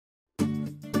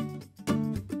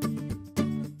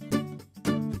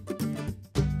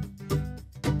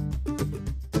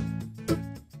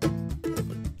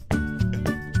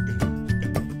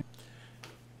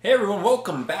Hey everyone,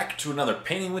 welcome back to another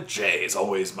Painting with Jay. As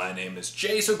always, my name is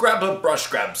Jay, so grab a brush,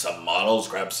 grab some models,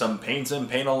 grab some paints, and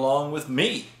paint along with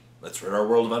me. Let's rid our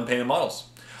world of unpainted models.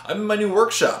 I'm in my new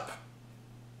workshop.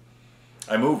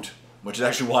 I moved, which is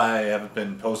actually why I haven't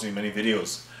been posting many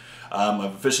videos.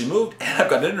 I've officially moved, and I've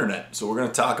got internet, so we're going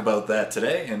to talk about that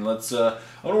today, and let's, I'm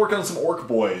going to work on some Ork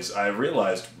Boyz. I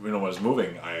realized, when I was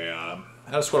moving, I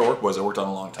had a squad of Ork Boyz I worked on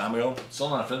a long time ago, still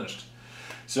not finished.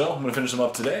 So I'm going to finish them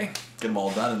up today, get them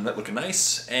all done and looking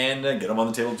nice, and get them on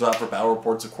the tabletop for battle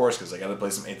reports, of course, because I got to play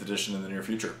some 8th edition in the near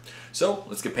future. So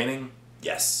let's get painting.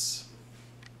 Yes.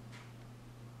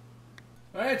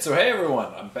 Alright, so hey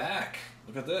everyone, I'm back.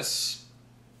 Look at this.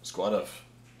 Squad of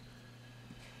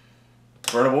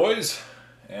Burna Boyz,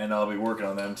 and I'll be working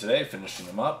on them today, finishing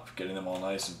them up, getting them all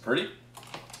nice and pretty,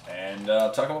 and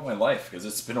talk about my life, because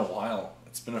it's been a while.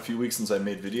 It's been a few weeks since I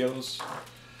made videos.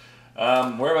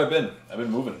 Where have I been? I've been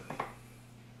moving.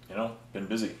 You know, been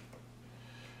busy.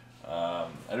 I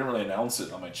didn't really announce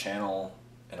it on my channel,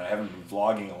 and I haven't been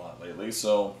vlogging a lot lately,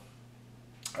 so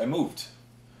I moved.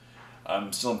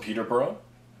 I'm still in Peterborough,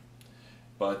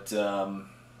 but I'm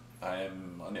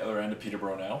on the other end of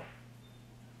Peterborough now.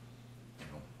 You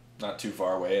know, not too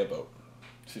far away, about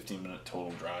 15-minute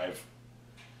total drive.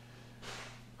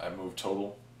 I moved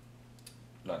total.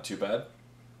 Not too bad.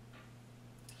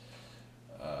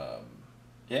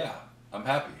 Yeah, I'm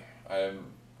happy. I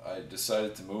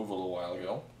decided to move a little while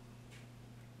ago,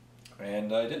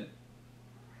 and I did.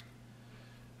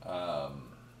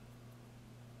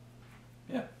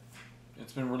 Yeah,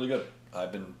 it's been really good.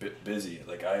 I've been busy.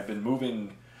 Like, I've been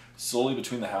moving slowly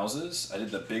between the houses. I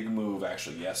did the big move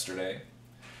actually yesterday,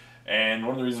 and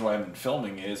one of the reasons why I've been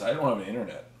filming is I don't have an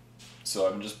internet, so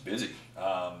I've been just busy.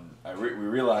 We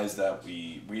realized that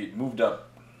we had moved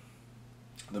up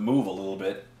the move a little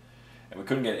bit, and we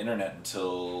couldn't get internet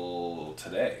until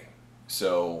today.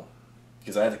 So,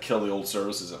 because I had to kill the old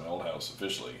services at my old house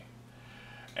officially.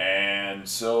 And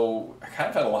so I kind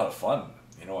of had a lot of fun.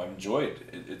 You know, I've enjoyed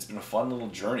it. It's been a fun little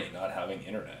journey not having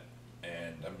internet.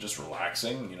 And I'm just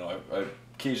relaxing. You know, I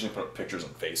occasionally put up pictures on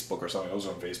Facebook or something. I was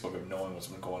on Facebook of knowing what's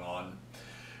been going on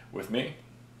with me.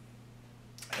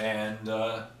 And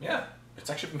yeah, it's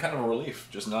actually been kind of a relief.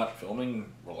 Just not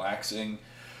filming, relaxing,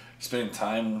 spending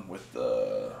time with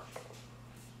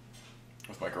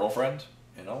my girlfriend,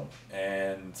 you know,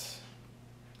 and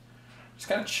just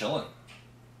kind of chilling,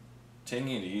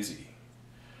 taking it easy.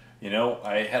 You know,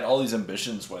 I had all these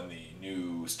ambitions when the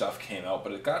new stuff came out,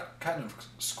 but it got kind of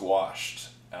squashed.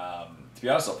 To be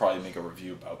honest, I'll probably make a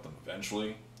review about them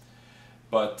eventually.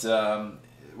 But what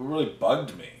really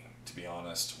bugged me, to be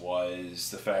honest, was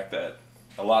the fact that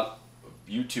a lot of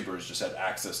YouTubers just had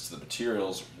access to the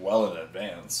materials well in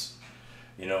advance.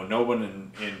 You know, no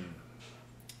one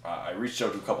I reached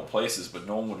out to a couple places, but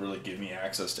no one would really give me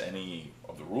access to any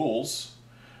of the rules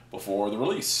before the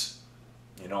release.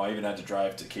 You know, I even had to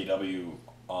drive to KW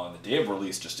on the day of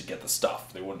release just to get the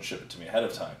stuff. They wouldn't ship it to me ahead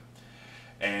of time.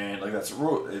 And, like, that's a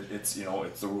rule. It's, you know,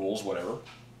 it's the rules, whatever.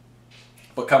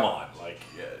 But come on, like,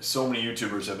 so many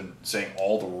YouTubers have been saying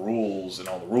all the rules and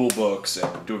all the rule books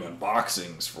and doing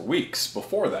unboxings for weeks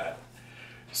before that.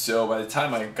 So by the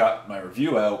time I got my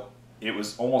review out, it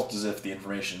was almost as if the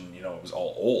information, you know, it was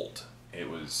all old. It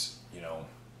was, you know,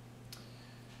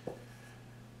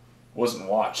 wasn't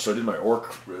watched. So I did my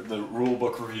the rule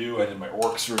book review, I did my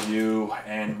Orks review,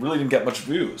 and really didn't get much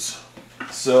views.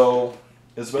 So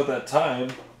it's about that time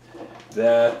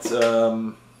that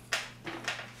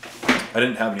I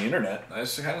didn't have any internet. I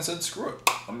just kind of said, screw it.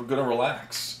 I'm going to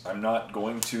relax. I'm not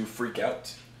going to freak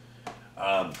out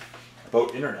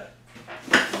about internet.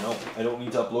 You know, I don't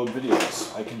need to upload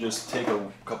videos. I can just take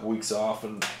a couple weeks off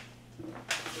and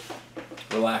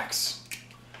relax.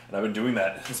 And I've been doing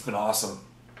that. It's been awesome.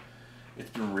 It's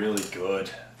been really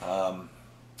good. I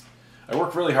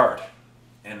work really hard,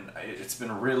 and it's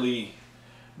been really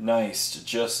nice to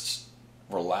just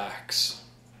relax,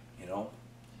 you know?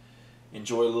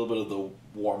 Enjoy a little bit of the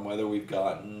warm weather we've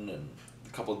gotten, and a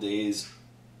couple of days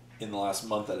in the last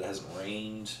month that it hasn't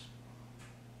rained.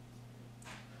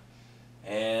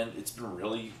 And it's been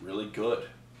really, really good.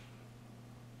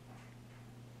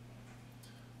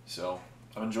 So,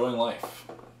 I'm enjoying life.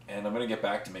 And I'm going to get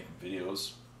back to making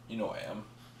videos. You know I am.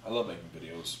 I love making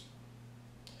videos.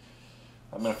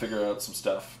 I'm going to figure out some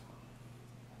stuff.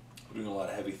 I'm doing a lot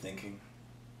of heavy thinking.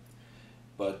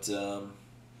 But,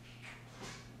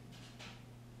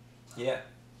 yeah.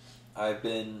 I've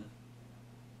been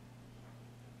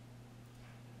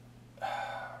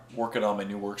working on my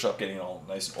new workshop, getting it all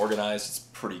nice and organized. It's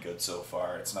pretty good so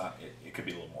far. It's not, it could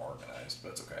be a little more organized, but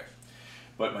it's okay.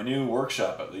 But my new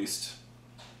workshop, at least,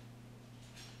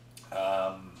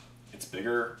 It's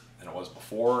bigger than it was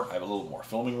before. I have a little more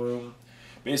filming room.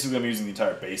 Basically, I'm using the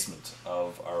entire basement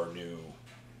of our new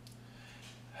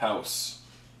house.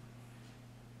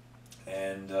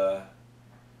 And,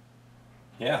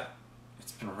 yeah,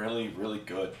 it's been really, really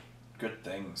good. Good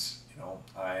things, you know.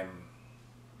 I'm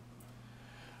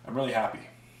really happy.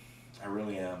 I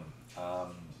really am.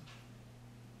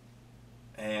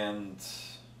 And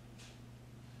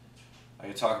I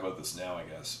can talk about this now, I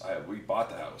guess. We bought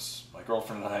the house. My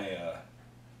girlfriend and I,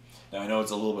 now I know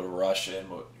it's a little bit of a rush in,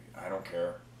 but I don't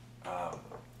care.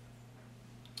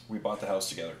 We bought the house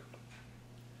together.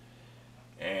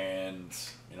 And,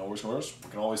 you know, worst comes worst, we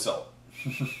can always sell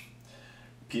it.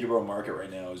 Peterborough market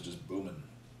right now is just booming.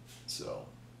 So,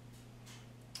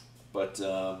 but,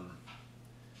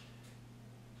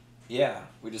 yeah,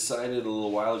 we decided a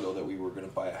little while ago that we were going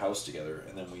to buy a house together,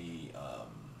 and then we,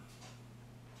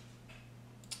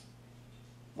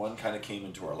 one kind of came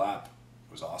into our lap.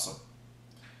 It was awesome.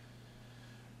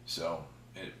 So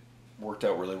it worked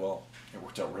out really well. It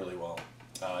worked out really well.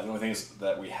 The only thing is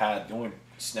that the only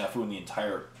snafu in the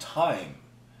entire time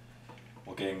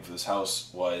while getting for this house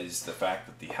was the fact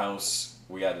that the house,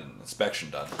 we had an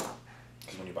inspection done.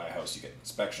 Because when you buy a house, you get an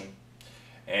inspection.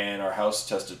 And our house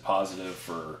tested positive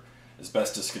for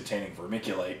asbestos-containing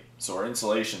vermiculite, so our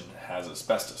insulation has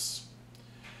asbestos.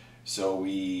 So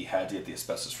we had to get the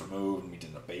asbestos removed, and we did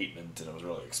an abatement, and it was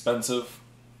really expensive.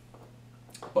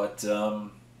 But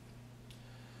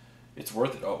it's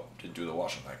worth it. Oh, didn't do the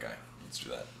wash on that guy. Let's do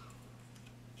that.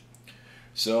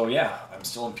 So yeah, I'm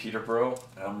still in Peterborough,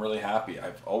 and I'm really happy.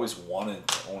 I've always wanted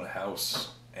to own a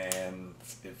house, and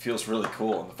it feels really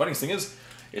cool. And the funniest thing is,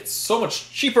 it's so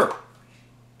much cheaper.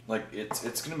 Like,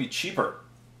 it's going to be cheaper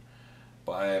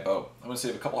by about, I'm going to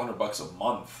save a couple $100 a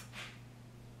month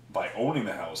by owning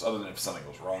the house, other than if something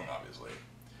goes wrong, obviously.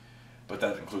 But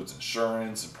that includes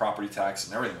insurance and property tax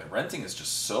and everything. Like, renting is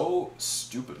just so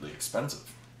stupidly expensive.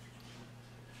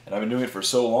 And I've been doing it for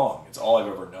so long. It's all I've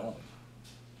ever known.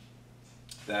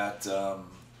 That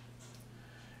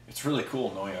it's really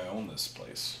cool knowing I own this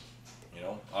place. You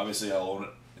know, obviously I'll own it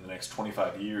in the next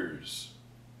 25 years.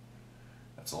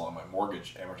 That's how long my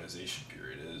mortgage amortization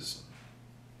period is.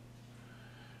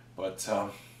 But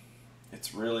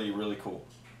it's really, really cool.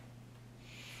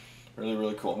 Really,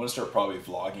 really cool. I'm going to start probably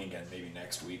vlogging again maybe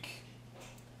next week.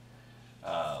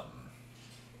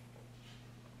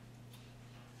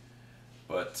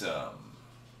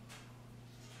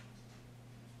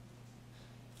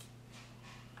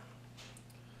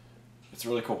 It's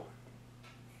really cool.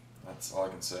 That's all I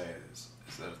can say is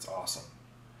that it's awesome.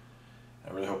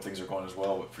 I really hope things are going as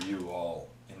well for you all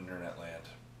in internet land.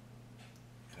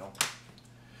 You know?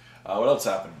 What else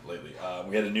happened lately?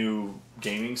 We had a new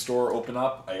gaming store open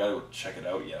up. I gotta go check it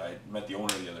out. Yeah, I met the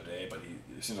owner the other day, but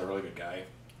he seems like a really good guy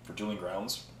for Dueling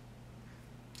Grounds.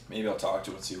 Maybe I'll talk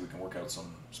to him and see if we can work out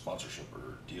some sponsorship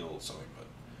or deal or something. But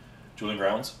Dueling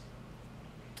Grounds,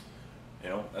 you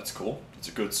know, that's cool. It's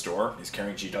a good store. He's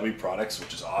carrying GW products,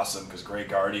 which is awesome because Grey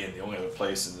Guardian, the only other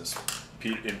place in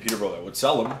Peterborough that would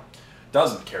sell them,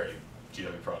 doesn't carry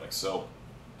GW products. So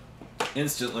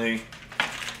instantly,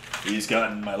 he's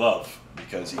gotten my love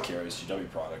because he carries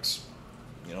GW products,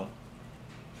 you know.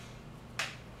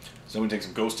 So I'm going to take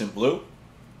some Ghost Tint Blue,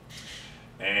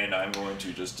 and I'm going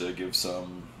to just give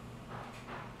some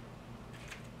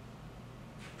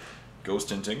ghost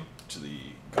tinting to the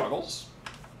goggles.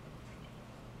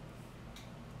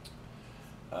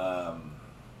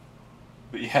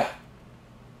 But yeah,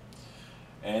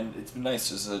 and it's been nice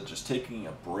just taking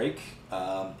a break.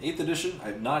 8th edition,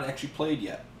 I've not actually played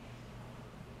yet.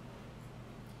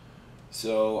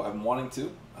 So I'm wanting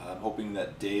to. I'm hoping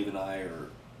that Dave and I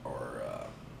oh,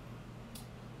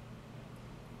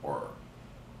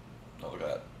 look at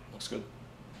that. Looks good.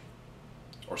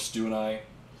 Or Stu and I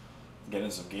get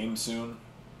in some games soon.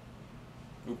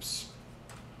 Oops.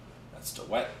 That's still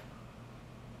wet.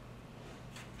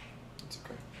 It's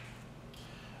okay.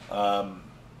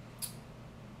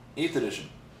 8th edition.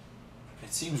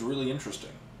 It seems really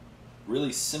interesting.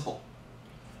 Really simple.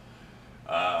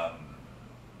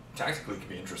 Tactically it can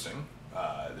be interesting.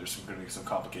 There's going to be some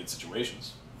complicated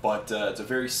situations. But it's a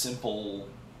very simple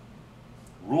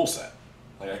rule set.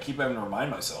 Like, I keep having to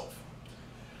remind myself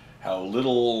how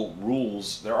little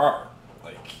rules there are.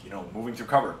 Like, you know, moving through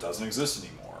cover doesn't exist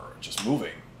anymore. Just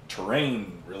moving.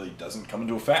 Terrain really doesn't come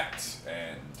into effect.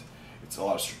 And it's a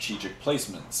lot of strategic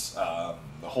placements.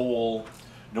 The whole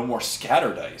no more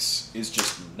scatter dice is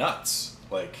just nuts.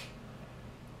 Like,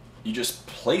 you just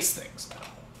place things now.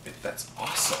 That's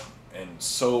awesome and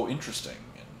so interesting.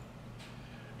 And,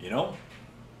 you know,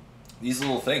 these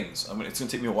little things, it's going to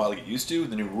take me a while to get used to.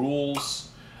 The new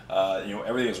rules, You know,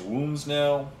 everything has wounds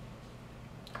now.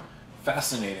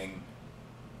 Fascinating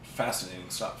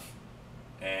stuff.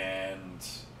 And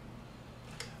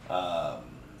I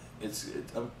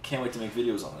can't wait to make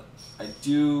videos on it. I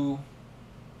do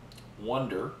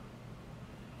wonder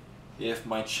if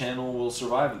my channel will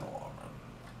survive in the long run.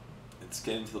 It's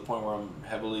getting to the point where I'm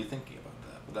heavily thinking about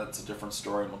that. But that's a different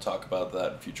story, and we'll talk about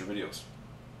that in future videos.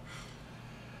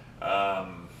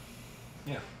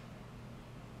 Yeah.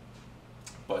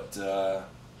 But we'll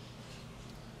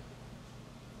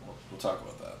talk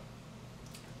about that.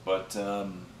 But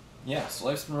yeah, so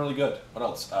life's been really good. What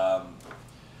else?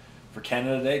 For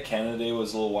Canada Day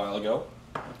was a little while ago,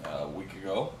 a week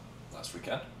ago, last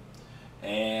weekend.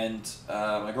 And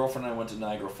my girlfriend and I went to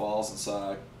Niagara Falls and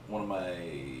saw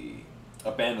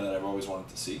a band that I've always wanted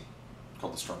to see,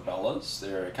 called the Strumbellas.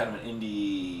 They're kind of an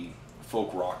indie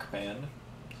folk rock band.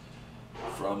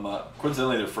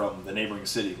 Coincidentally, they're from the neighboring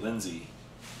city, Lindsay.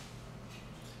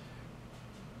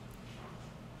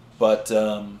 But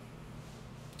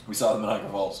we saw them in Niagara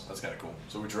Falls. That's kind of cool.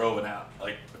 So we drove a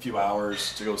few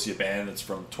hours to go see a band that's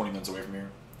from 20 minutes away from here.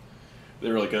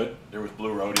 They're really good. There was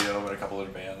Blue Rodeo and a couple other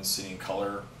bands, Singing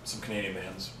Color, some Canadian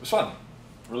bands. It was fun.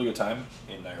 Really good time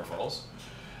in Niagara Falls.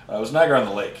 It was Niagara on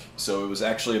the Lake, so it was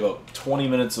actually about 20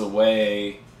 minutes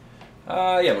away.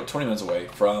 About 20 minutes away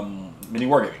from mini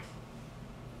wargaming.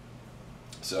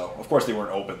 So of course they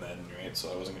weren't open then, right?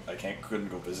 So couldn't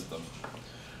go visit them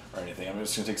or anything. I'm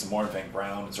just gonna take some more Mornfang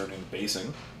Brown and start doing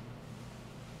basing.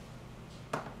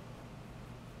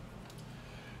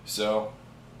 So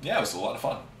yeah, it was a lot of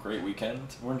fun. Great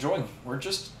weekend. We're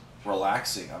just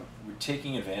relaxing. We're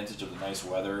taking advantage of the nice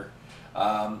weather.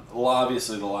 Well,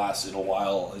 obviously the last little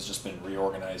while has just been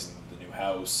reorganizing the new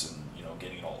house and, you know,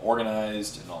 getting it all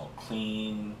organized and all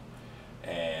clean.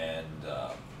 And,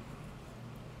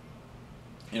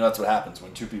 you know, that's what happens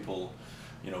when two people,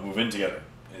 you know, move in together.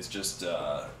 It's just,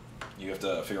 you have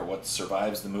to figure out what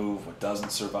survives the move, what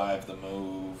doesn't survive the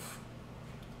move.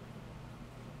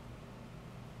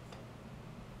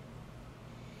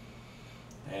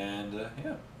 And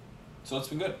yeah, so it's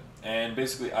been good. And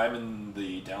basically, I'm in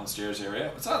the downstairs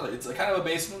area. It's like kind of a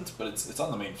basement, but it's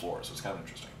on the main floor, so it's kind of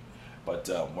interesting. But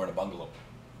we're in a bungalow.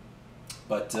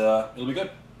 But it'll be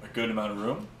good. A good amount of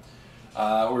room.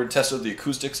 We're gonna test out the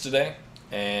acoustics today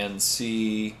and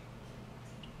see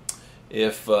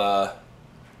if what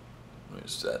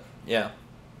is that? Yeah,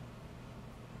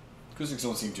 acoustics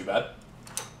don't seem too bad.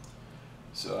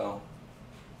 So.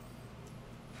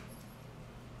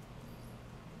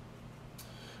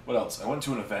 What else? I went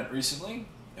to an event recently,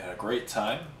 had a great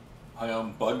time. Hung out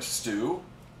in Bug Stew.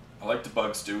 I like the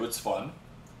Bug Stew, it's fun.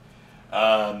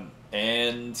 And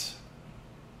it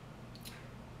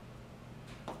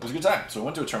was a good time. So I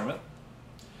went to a tournament,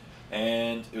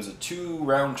 and it was a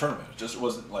 2-round tournament. It just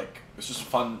wasn't like, it was just a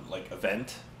fun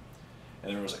event.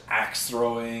 And there was like axe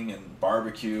throwing and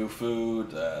barbecue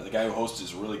food. The guy who hosted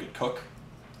is a really good cook,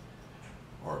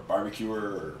 or barbecuer,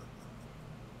 or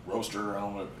roaster, I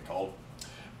don't know what they're called.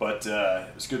 But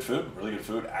it was good food, really good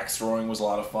food. Axe throwing was a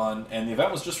lot of fun, and the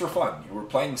event was just for fun. You were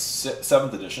playing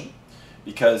 7th edition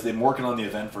because they've been working on the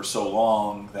event for so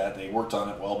long that they worked on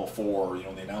it well before, you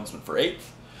know, the announcement for 8th.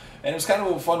 And it was kind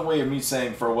of a fun way of me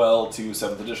saying farewell to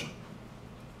 7th edition.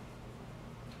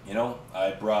 You know, I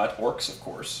brought orcs, of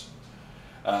course.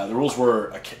 The rules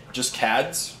were just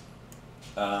CADs,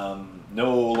 no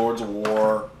Lords of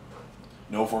War,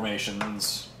 no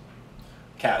formations,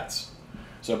 CADs.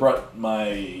 So I brought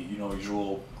my, you know,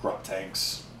 usual grot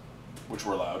tanks, which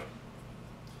were allowed,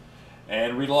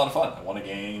 and we had a lot of fun. I won a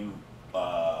game,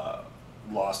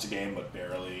 lost a game but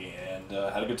barely, and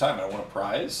had a good time. I won a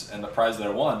prize, and the prize that I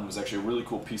won was actually a really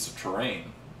cool piece of terrain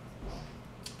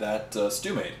that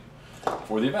Stu made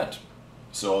for the event.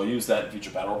 So I'll use that in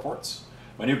future battle reports.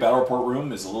 My new battle report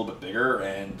room is a little bit bigger,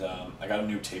 and I got a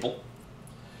new table.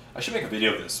 I should make a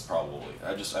video of this probably.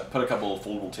 I put a couple of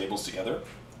foldable tables together.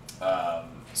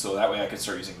 So that way I can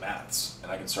start using mats, and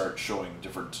I can start showing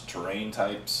different terrain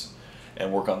types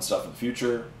and work on stuff in the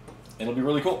future, and it'll be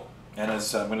really cool. And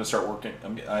as I'm going to start working,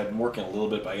 I'm working a little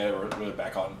bit, but I got to really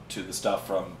back on to the stuff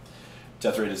from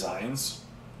Death Ray Designs,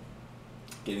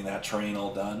 getting that terrain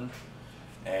all done,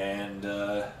 and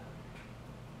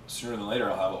sooner than later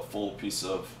I'll have a full piece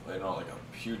of, you know, like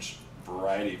a huge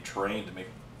variety of terrain to make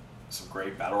some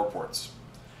great battle reports.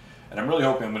 And I'm really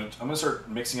hoping I'm gonna start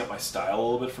mixing up my style a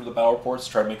little bit for the battle reports,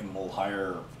 try to make them a little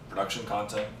higher production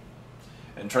content,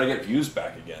 and try to get views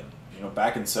back again. You know,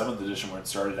 back in 7th edition when it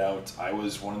started out, I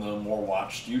was one of the more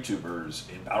watched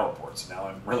YouTubers in battle reports. Now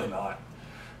I'm really not.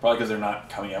 Probably because they're not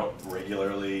coming out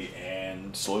regularly,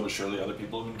 and slowly but surely other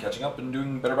people have been catching up and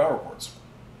doing better battle reports.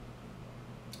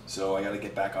 So I got to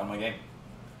get back on my game.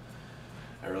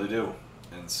 I really do.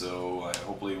 And so I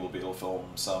hopefully will be able to film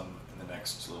some in the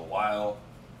next little while.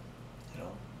 You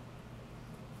know.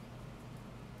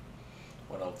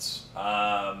 What else?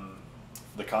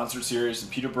 The concert series in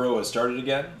Peterborough has started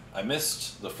again. I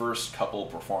missed the first couple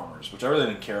performers, which I really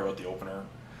didn't care about the opener.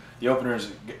 The opener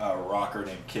is a rocker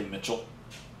named Kim Mitchell.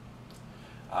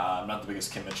 I'm not the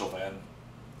biggest Kim Mitchell fan.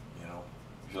 You know,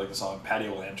 if you like the song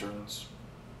Patio Lanterns,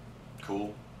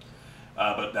 cool.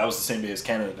 But that was the same day as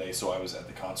Canada Day, so I was at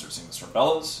the concert seeing the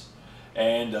Starbellas.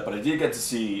 And but I did get to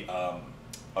see a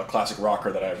classic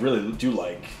rocker that I really do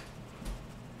like.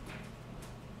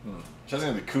 She has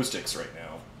the acoustics right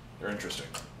now. They're interesting.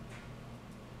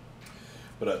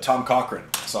 But Tom Cochrane.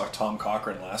 I saw Tom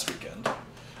Cochrane last weekend.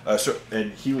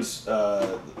 And he was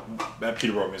at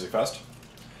Peterborough Music Fest.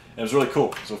 And it was really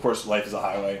cool. So, of course, Life is a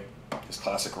Highway, his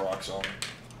classic rock song.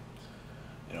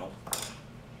 You know.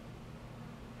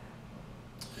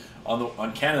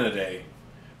 On Canada Day,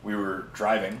 we were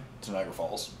driving to Niagara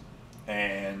Falls.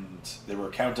 And they were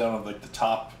a countdown of like the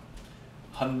top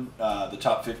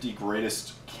 50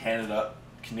 greatest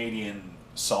Canadian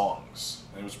songs.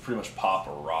 And it was pretty much pop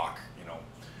or rock, you know.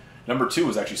 Number 2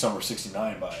 was actually Summer of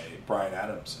 '69 by Bryan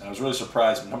Adams. And I was really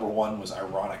surprised when number 1 was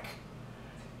Ironic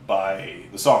by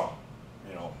the song.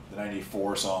 You know, the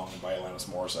 '94 song by Alanis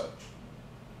Morissette.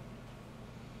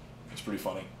 It's pretty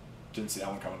funny. Didn't see that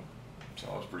one coming. So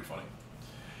it was pretty funny.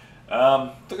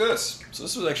 Look at this. So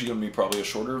this was actually going to be probably a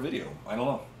shorter video. I don't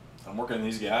know. I'm working on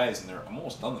these guys and I'm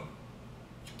almost done them.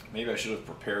 Maybe I should have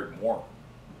prepared more.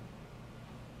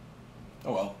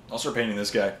 Oh well, I'll start painting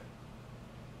this guy.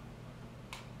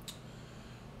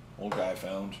 Old guy I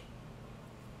found.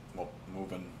 Well,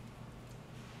 moving.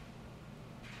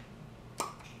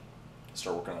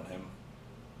 Start working on him.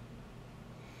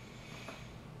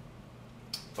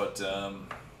 But,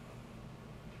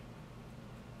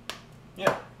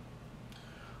 yeah.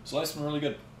 So life's been really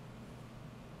good.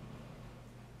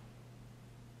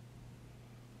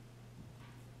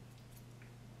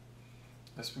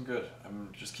 It's been good. I'm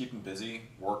just keeping busy,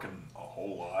 working a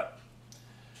whole lot,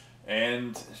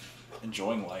 and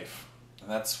enjoying life. And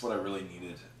that's what I really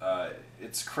needed.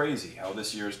 It's crazy how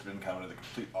this year has been kind of the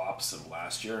complete opposite of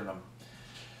last year, and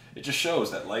it just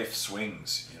shows that life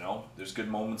swings, you know? There's good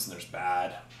moments and there's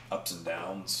bad, ups and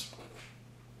downs.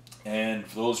 And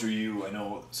for those of you, I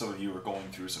know some of you are going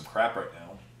through some crap right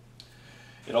now,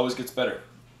 it always gets better.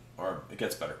 Or it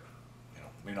gets better. You know,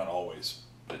 maybe not always,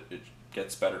 but it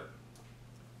gets better.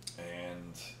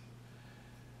 And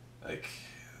like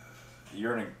a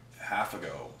year and a half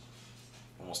ago,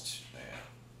 almost,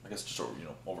 I guess just over,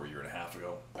 over a year and a half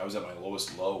ago, I was at my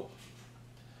lowest low,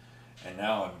 and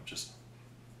now I'm just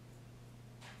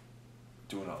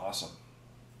doing awesome.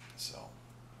 So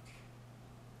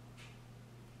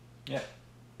yeah,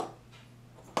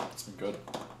 it's been good,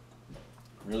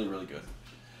 really, really good.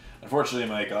 Unfortunately,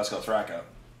 my Goscal Thraka,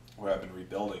 where I've been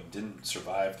rebuilding, didn't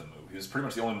survive the move. He was pretty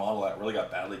much the only model that really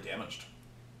got badly damaged.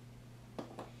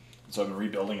 So I've been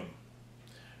rebuilding him.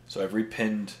 So I've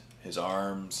repinned his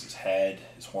arms, his head,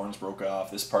 his horns broke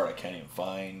off. This part I can't even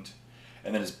find.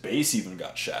 And then his base even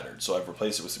got shattered. So I've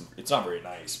replaced it with some, it's not very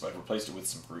nice, but I've replaced it with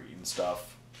some green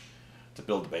stuff to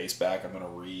build the base back. I'm going to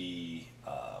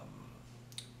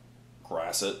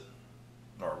grass it,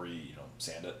 or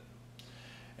sand it,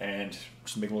 and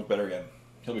just make him look better again.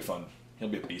 He'll be fun. He'll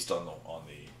be a beast on the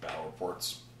battle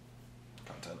reports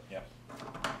content. Yeah.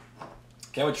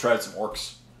 Can't wait to try out some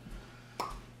orcs.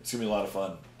 It's gonna be a lot of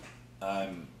fun.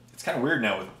 It's kind of weird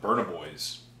now with Burna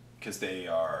Boyz because they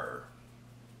are,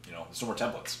 there's no more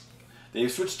templates.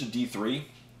 They've switched to D3,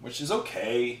 which is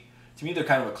okay. To me, they're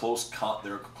kind of a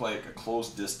they're like a close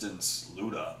distance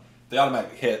Luda. They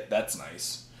automatically hit. That's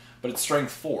nice, but it's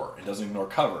strength 4 and doesn't ignore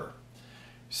cover.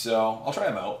 So I'll try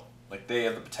them out. Like, they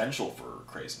have the potential for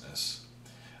craziness.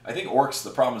 I think orcs,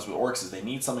 the problem is with orcs is they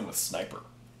need something with sniper.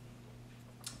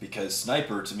 Because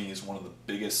sniper, to me, is one of the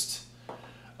biggest,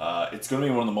 it's going to be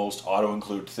one of the most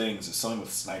auto-include things, is something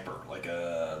with sniper. Like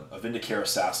a Vindicare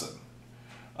Assassin.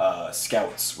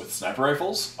 Scouts with sniper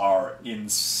rifles are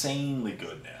insanely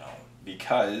good now.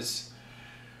 Because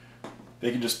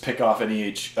they can just pick off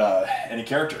any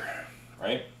character,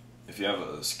 right? If you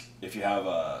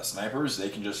have snipers, they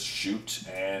can just shoot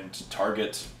and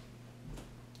target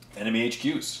enemy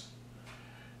HQs.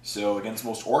 So against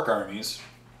most orc armies,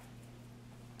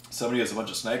 somebody who has a bunch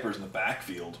of snipers in the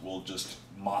backfield will just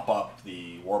mop up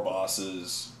the war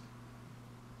bosses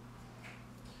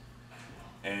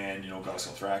and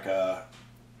Goscal Thraka,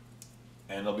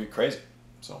 and they'll be crazy.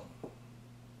 So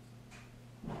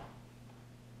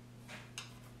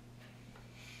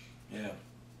yeah.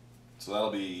 So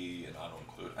that'll be an auto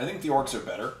include. I think the orcs are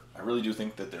better. I really do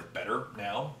think that they're better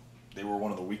now. They were one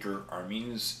of the weaker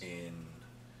armies in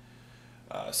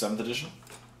 7th edition.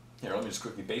 Here, let me just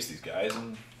quickly base these guys,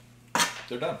 and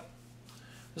they're done.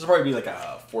 This will probably be like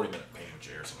a 40-minute painting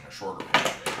J or something, a shorter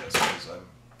painting J, I guess, because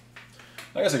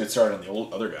I guess I could start on the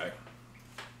other guy.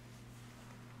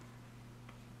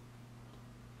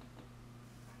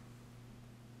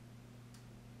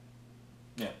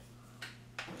 Yeah.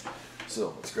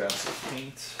 So let's grab some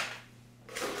paint.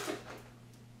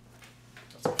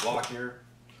 Got some block here.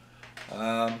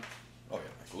 Oh yeah, my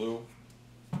glue.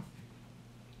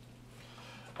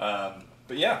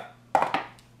 But yeah,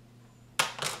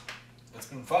 it's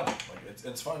been fun. Like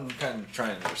it's fun kind of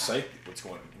trying to recite what's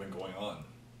been going on.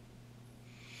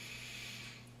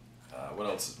 What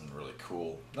else has been really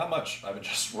cool? Not much. I've been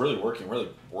just really working on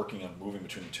moving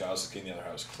between the two houses, getting the other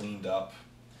house cleaned up.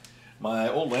 My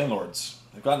old landlords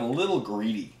have gotten a little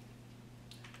greedy.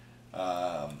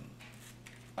 I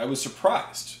was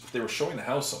surprised that they were showing the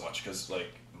house so much because,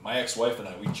 like, my ex-wife and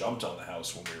I, we jumped on the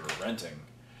house when we were renting,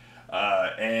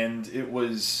 and it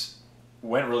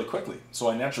went really quickly. So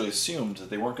I naturally assumed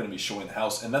that they weren't going to be showing the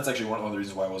house, and that's actually one of the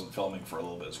reasons why I wasn't filming for a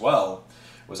little bit as well.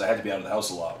 Was I had to be out of the house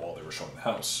a lot while they were showing the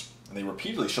house, and they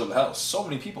repeatedly showed the house. So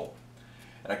many people,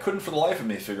 and I couldn't for the life of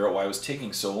me figure out why it was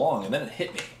taking so long. And then it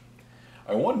hit me.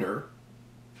 I wonder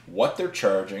what they're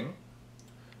charging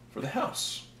for the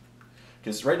house.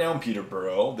 Because right now in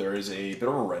Peterborough, there is a bit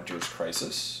of a renter's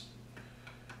crisis.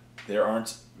 There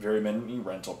aren't very many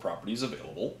rental properties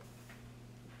available.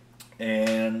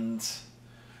 And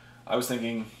I was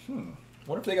thinking,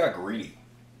 what if they got greedy?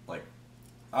 Like,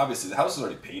 obviously the house is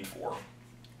already paid for.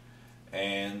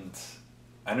 And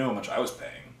I knew how much I was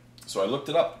paying. So I looked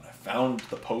it up and I found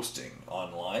the posting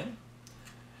online.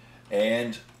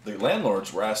 And the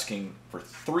landlords were asking for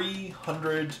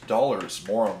 $300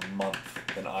 more a month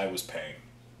than I was paying.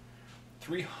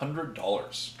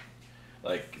 $300.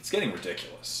 Like, it's getting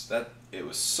ridiculous. It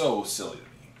was so silly to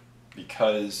me.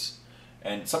 Because,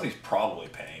 and somebody's probably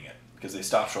paying it, because they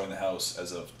stopped showing the house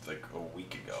as of like a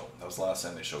week ago. That was the last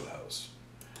time they showed the house.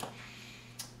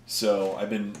 So I've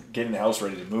been getting the house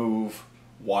ready to move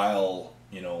while,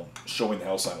 showing the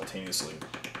house simultaneously.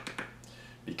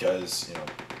 Because,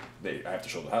 I have to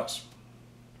show the house.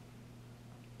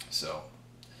 So,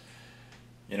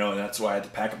 and that's why I had to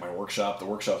pack up my workshop. The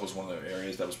workshop was one of the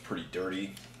areas that was pretty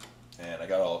dirty, and I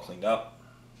got it all cleaned up.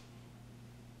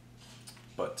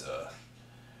 But,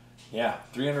 yeah,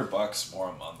 $300 more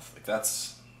a month. Like,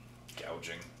 that's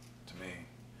gouging to me.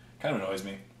 Kind of annoys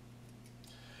me.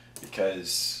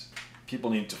 Because people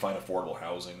need to find affordable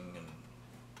housing, and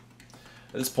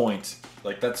at this point,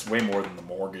 like, that's way more than the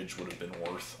mortgage would have been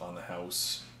worth on the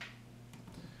house.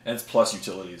 And it's plus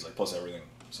utilities, like plus everything.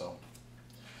 So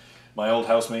my old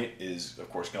housemate is, of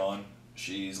course, gone.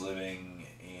 She's living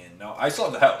in... No, I still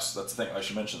have the house. That's the thing. I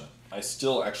should mention that. I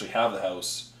still actually have the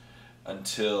house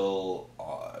until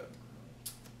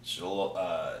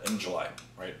in July,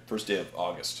 right? First day of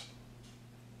August.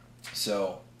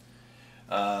 So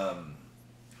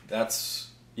that's...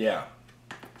 Yeah.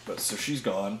 But so she's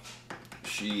gone.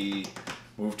 She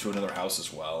moved to another house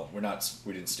as well. We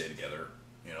didn't stay together,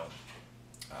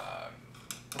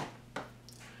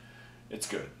 it's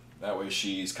good. That way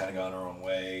she's kind of gone her own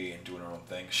way and doing her own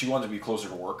thing. She wanted to be closer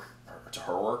to work, to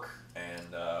her work,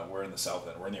 and we're in the south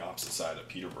end. We're in the opposite side of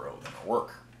Peterborough than her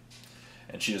work.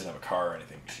 And she doesn't have a car or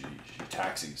anything. She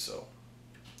taxis, so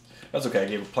that's okay. I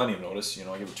gave her plenty of notice. I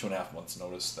gave her 2.5 months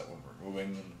notice that when we're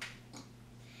moving.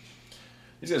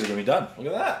 These guys are going to be done. Look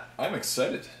at that. I'm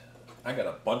excited. I got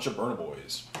a bunch of Burna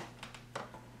Boyz.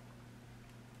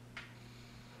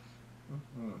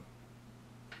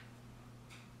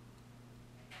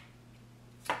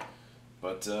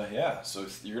 But yeah, so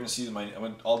you're gonna see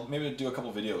I'll maybe do a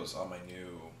couple videos on my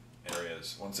new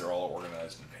areas once they're all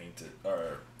organized and painted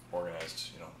or organized.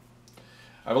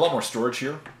 I have a lot more storage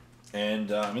here,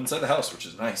 and I'm inside the house, which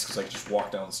is nice because I can just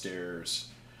walk downstairs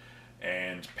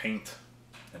and paint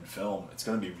and film. It's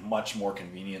gonna be much more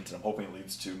convenient, and I'm hoping it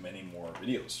leads to many more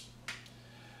videos.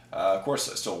 Of course,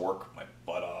 I still work my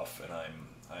butt off, and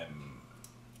I'm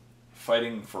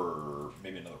fighting for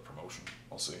maybe another promotion.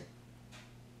 I'll see.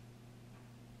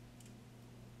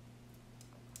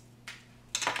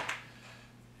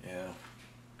 Yeah.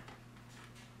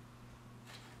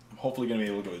 I'm hopefully going to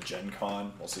be able to go to Gen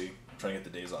Con. We'll see. I'm trying to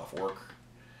get the days off work.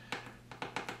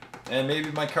 And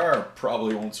maybe my car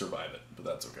probably won't survive it, but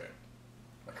that's okay.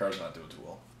 My car's not doing too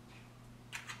well.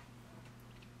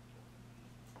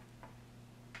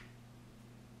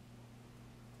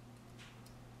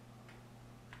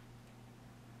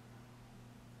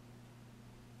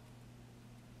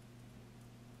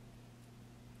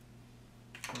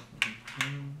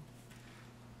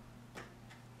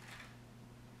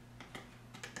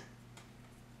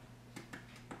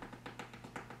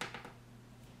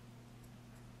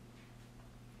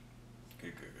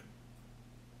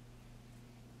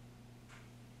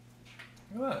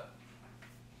 Look at that.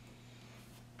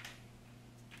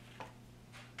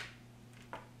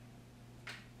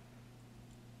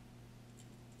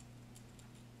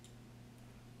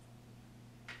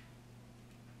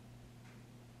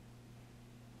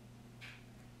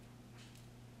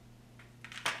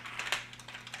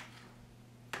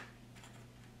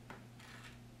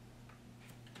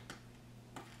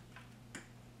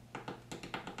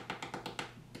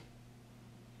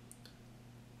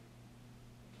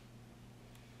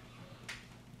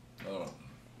 Oh.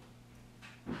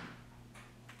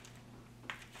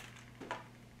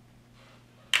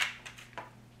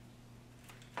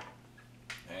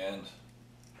 And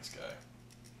this guy.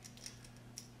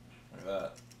 Look at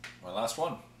that. My last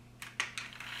one.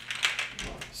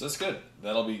 So that's good.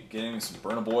 That'll be getting some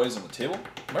Burna Boyz on the table.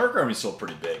 My work army's still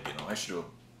pretty big, you know. I should do a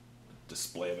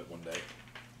display of it one day.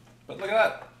 But look at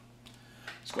that.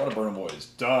 Squad of Burna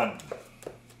Boyz. Done.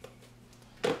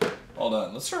 All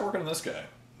done. Let's start working on this guy.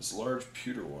 This large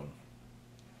pewter one.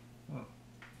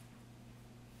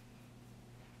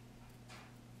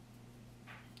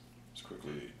 Just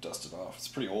quickly dust it off. It's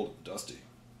pretty old and dusty.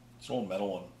 It's an old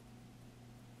metal one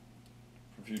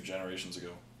from a few generations ago.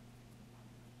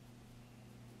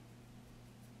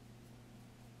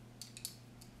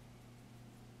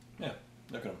 Yeah,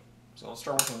 look at him. So let's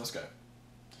start working on this guy.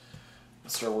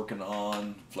 Let's start working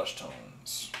on flesh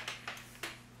tones.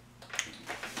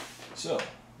 So,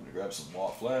 I'm gonna grab some raw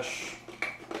flesh.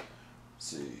 Let's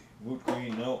see, Moot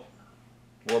green, no.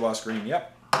 Warboss green,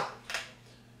 yep.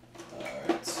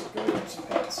 Alright, so go grab some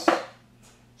paints.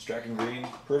 Strachan green,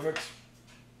 perfect.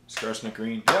 Scarsnick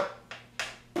green, yep.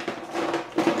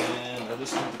 And I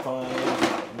just need to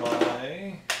find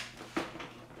my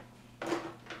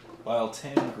Bile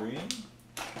tan green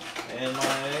and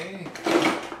my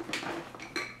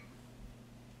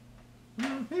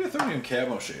maybe a Thorium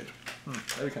camo shade.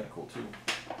 That'd be kind of cool too.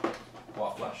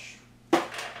 Raw flesh.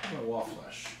 Raw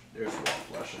flesh. There's raw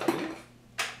flesh, I believe.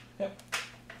 Yep.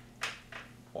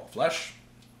 Raw flesh.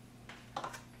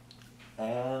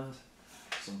 And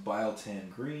some Bile tan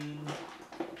green.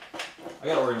 I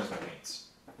gotta organize my paints.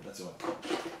 That's the one.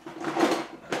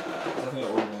 Definitely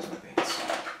gotta organize my paints.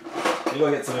 Maybe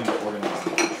I'll get something to organize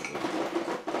them eventually.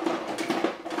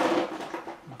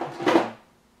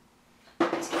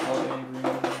 It's Caliban green.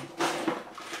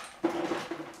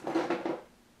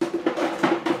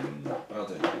 Bile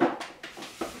tan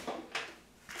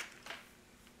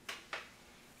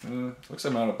green. Looks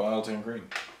like I'm out of Bile tan green.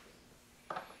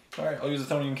 Alright, I'll use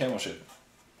the Thonian camo shade.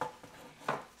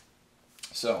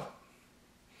 So,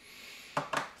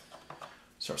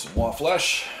 start some raw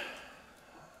flesh.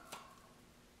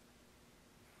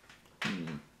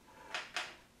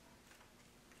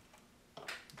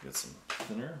 Get some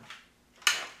thinner.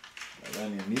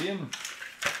 Iranian medium.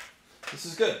 This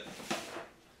is good.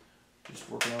 Just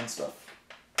working on stuff.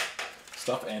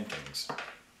 Stuff and things.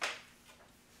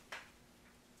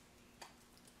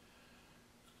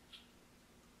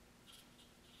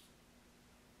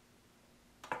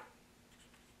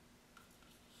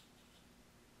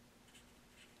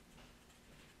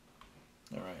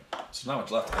 Alright, so not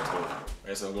much left. I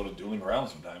guess I'll go to dueling around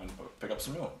sometime and pick up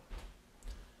some new.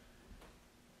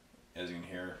 As you can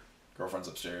hear, girlfriend's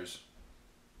upstairs.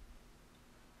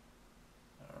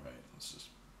 Alright, let's just...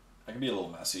 I can be a little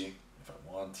messy if I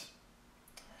want,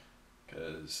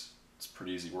 because it's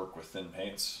pretty easy work with thin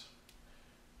paints.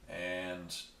 And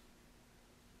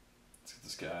let's get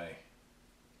this guy.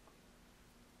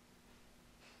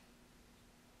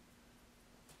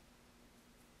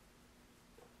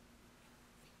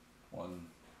 One,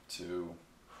 two.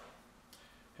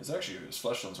 His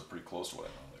flesh tones are pretty close to what I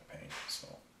normally paint, so.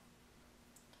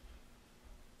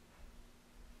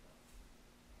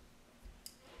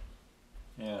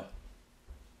 Yeah.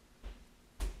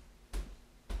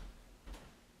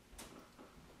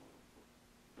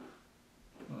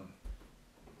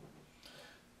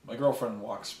 My girlfriend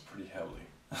walks pretty heavily.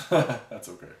 That's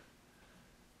okay.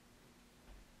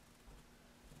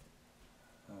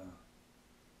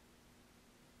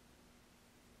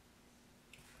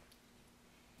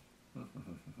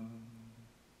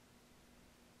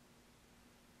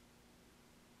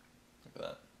 Look at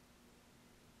that.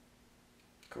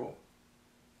 Cool.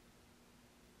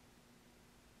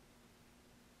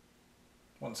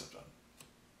 One zip done.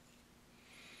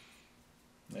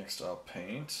 Next I'll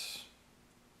paint.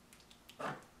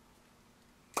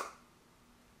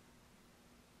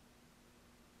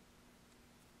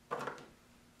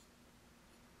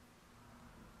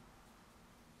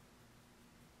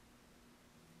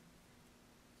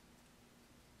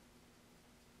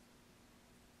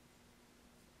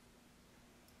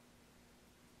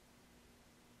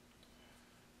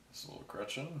 This little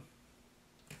Gretchen.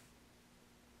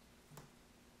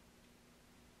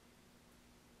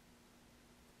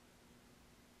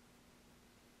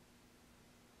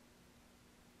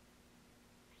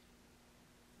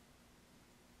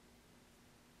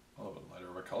 A little bit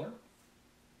lighter of a color.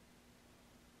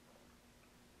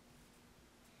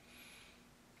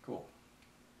 Cool.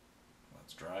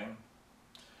 That's drying.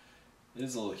 It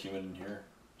is a little humid in here,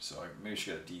 so I maybe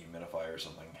should get a dehumidifier or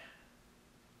something.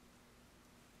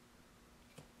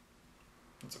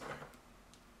 That's okay.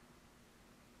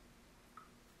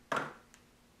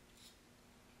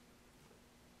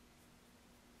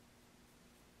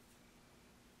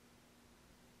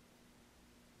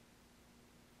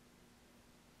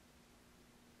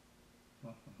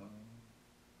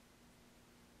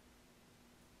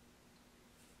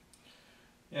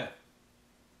 Yeah.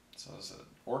 So as I said,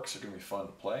 orcs are going to be fun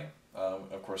to play.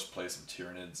 Of course, play some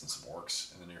Tyranids and some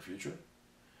orcs in the near future.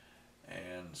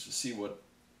 And just see what,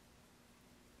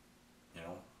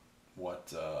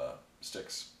 what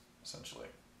sticks, essentially.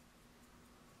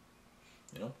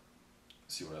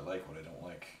 See what I like, what I don't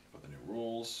like, what the new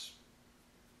rules.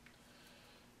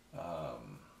 That'll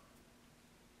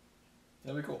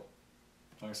be cool.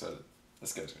 I'm excited.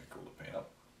 This guy's going to be cool to paint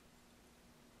up.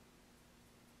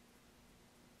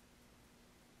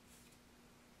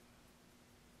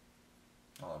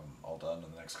 I'm all done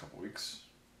in the next couple weeks.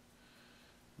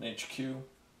 An HQ.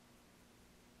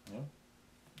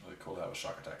 Really cool to have a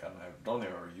shock attack gun. I don't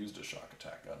think I've ever used a shock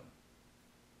attack gun.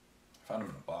 I found them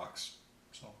in a box,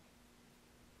 so.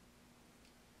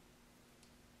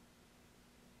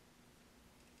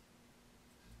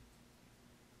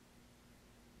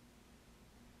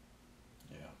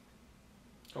 Yeah.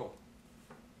 Cool.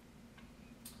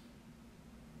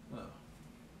 Oh.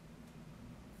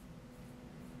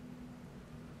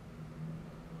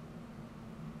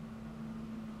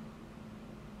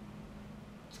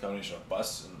 It's a combination of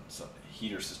bus and some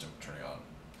heater system turning on.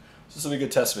 So this will be a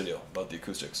good test video about the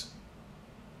acoustics.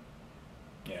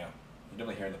 Yeah, you're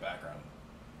definitely hearing the background.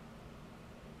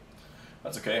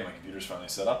 That's okay, my computer's finally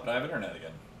set up and I have internet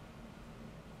again.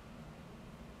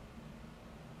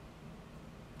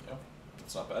 Yeah,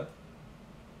 that's not bad.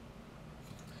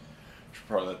 Should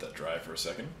probably let that dry for a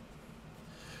second.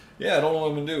 Yeah, I don't know what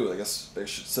I'm going to do. I guess I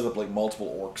should set up like multiple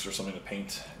orcs or something to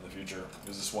paint in the future.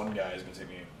 Because this one guy is going to take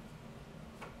me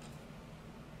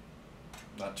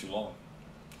not too long.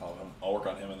 I'll work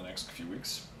on him in the next few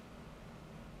weeks.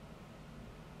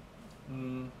 Yeah.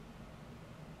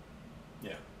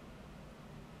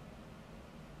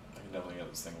 I can definitely get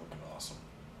this thing looking awesome.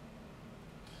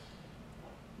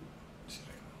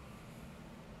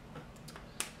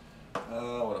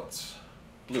 What else?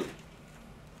 Blue.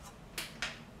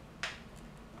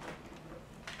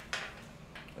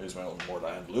 I use my old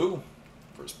Mordion blue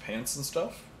for his pants and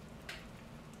stuff.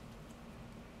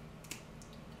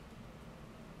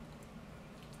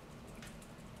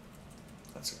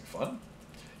 That's gonna be fun.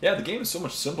 Yeah, the game is so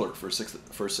much simpler for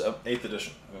 8th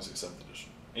edition. I'm gonna say 7th edition.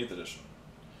 8th edition.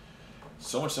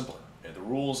 So much simpler. Yeah, the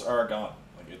rules are gone.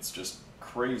 Like, it's just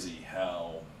crazy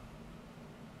how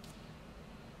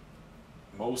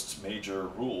most major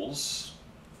rules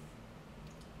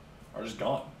are just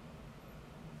gone.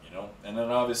 And then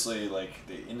obviously, like,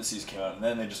 the indices came out, and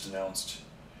then they just announced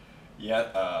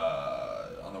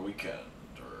on the weekend,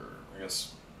 or I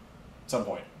guess at some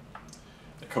point,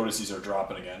 the codices are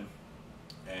dropping again,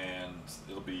 and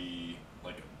it'll be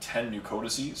like 10 new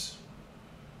codices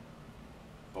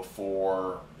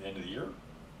before the end of the year.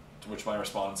 To which my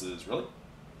response is, really?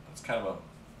 That's kind of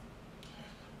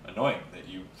annoying that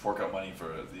you fork out money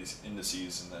for these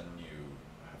indices and then you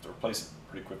have to replace them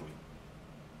pretty quickly.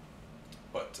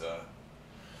 But,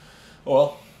 oh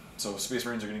well. So Space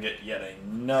Marines are going to get yet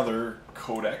another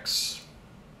codex.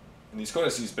 And these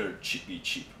codices better be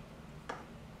cheap.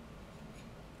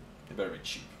 They better be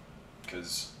cheap.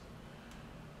 Because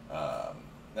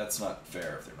that's not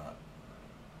fair if they're not.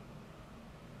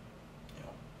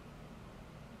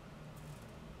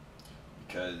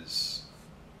 Because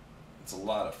it's a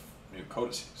lot of new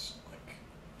codices. Like,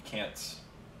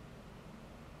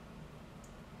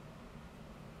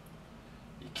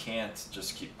 you can't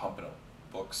just keep pumping out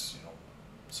books,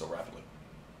 so rapidly.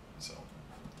 So,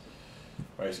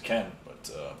 or as you can,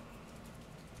 but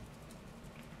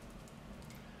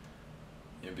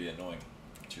it'd be annoying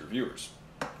to your viewers,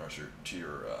 or to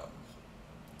your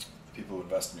people who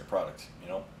invest in your product,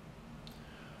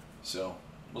 So,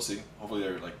 we'll see. Hopefully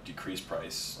they're like decreased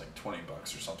price, like $20 or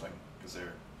something, because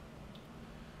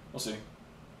we'll see.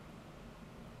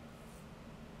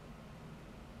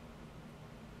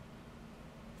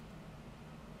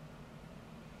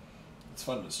 It's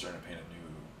fun to start to paint a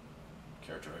new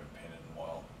character I haven't painted in a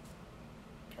while.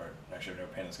 Alright, actually I've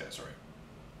never painted this guy, sorry.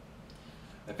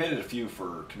 I painted a few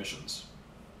for commissions.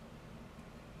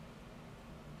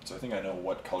 So I think I know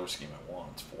what color scheme I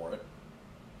want for it.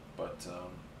 But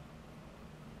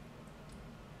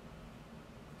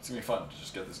it's gonna be fun to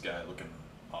just get this guy looking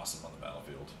awesome on the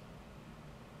battlefield.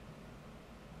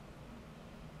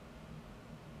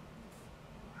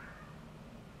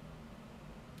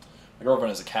 My girlfriend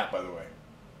has a cat, by the way.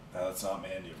 That's not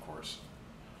Mandy, of course.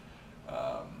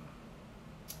 I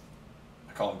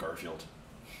call him Garfield.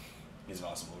 He's an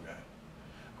awesome little guy.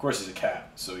 Of course, he's a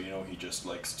cat, so you know he just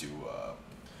likes to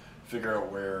figure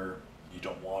out where you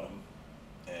don't want him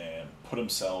and put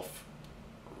himself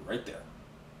right there.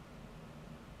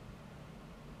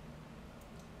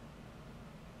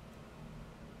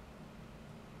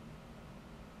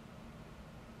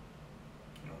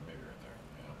 You know, maybe right there,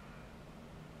 yeah.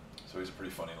 So he's a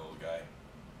pretty funny little guy.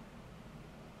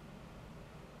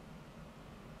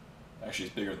 Actually,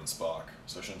 he's bigger than Spock,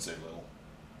 so I shouldn't say little.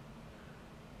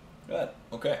 Look at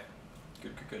that. Okay.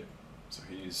 Good, good, good. So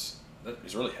he's a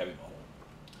really heavy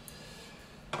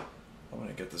model. I'm going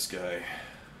to get this guy a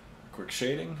quick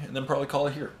shading and then probably call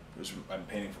it here. Because I'm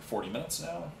painting for 40 minutes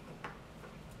now.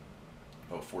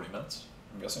 About 40 minutes,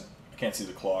 I'm guessing. I can't see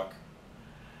the clock.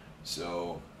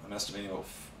 So I'm estimating about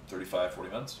 35, 40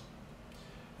 minutes.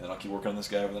 And then I'll keep working on this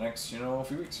guy over the next, you know, a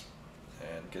few weeks.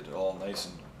 And get it all nice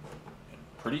and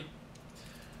pretty.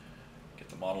 Get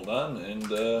the model done and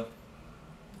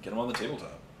get him on the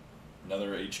tabletop.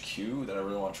 Another HQ that I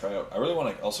really want to try out. I really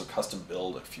want to also custom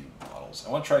build a few models.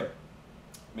 I want to try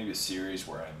maybe a series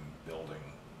where I'm building,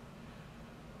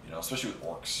 you know, especially with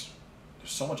orcs.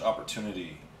 There's so much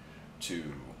opportunity to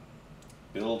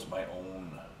build my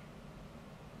own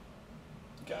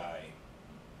guy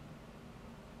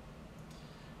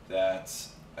that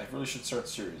I really should start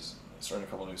starting a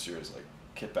couple new series like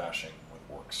kit bashing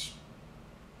with orcs.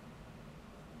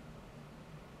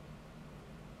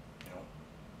 You know,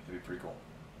 it'd be pretty cool.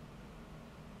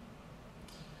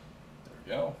 There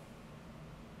we go.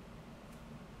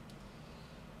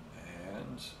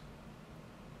 And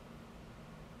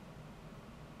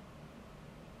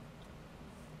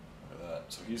look at that.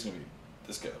 So he's gonna be,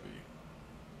 this guy will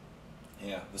be,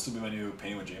 yeah, this will be my new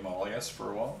painting with J model, I guess,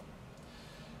 for a while.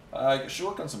 I should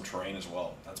work on some terrain as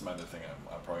well. That's my other thing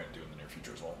I'm probably going to do in the near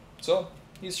future as well. So,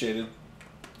 he's shaded.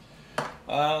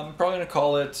 I'm probably going to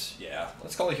call it, yeah,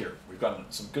 let's call it here. We've gotten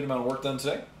some good amount of work done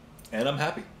today, and I'm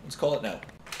happy. Let's call it now.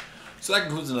 So that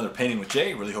concludes another Painting with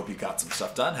Jay. Really hope you got some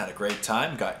stuff done, had a great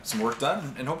time, got some work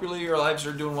done, and hopefully your lives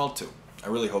are doing well too. I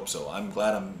really hope so. I'm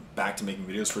glad I'm back to making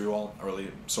videos for you all. I'm really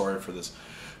sorry for this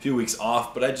few weeks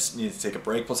off, but I just needed to take a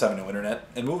break, plus having no internet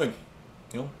and moving.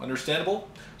 You know, understandable.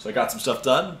 So I got some stuff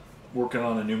done, working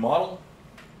on a new model.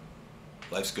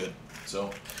 Life's good. So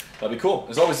that'll be cool.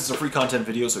 As always, it's a free content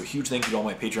video, so a huge thank you to all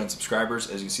my Patreon subscribers.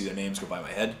 As you can see, their names go by my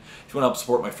head. If you want to help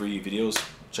support my free videos,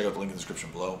 check out the link in the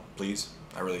description below, please.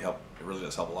 It really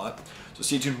does help a lot. So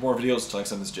stay tuned for more videos. Until next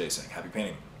time, this is Jay saying happy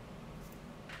painting.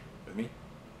 With me.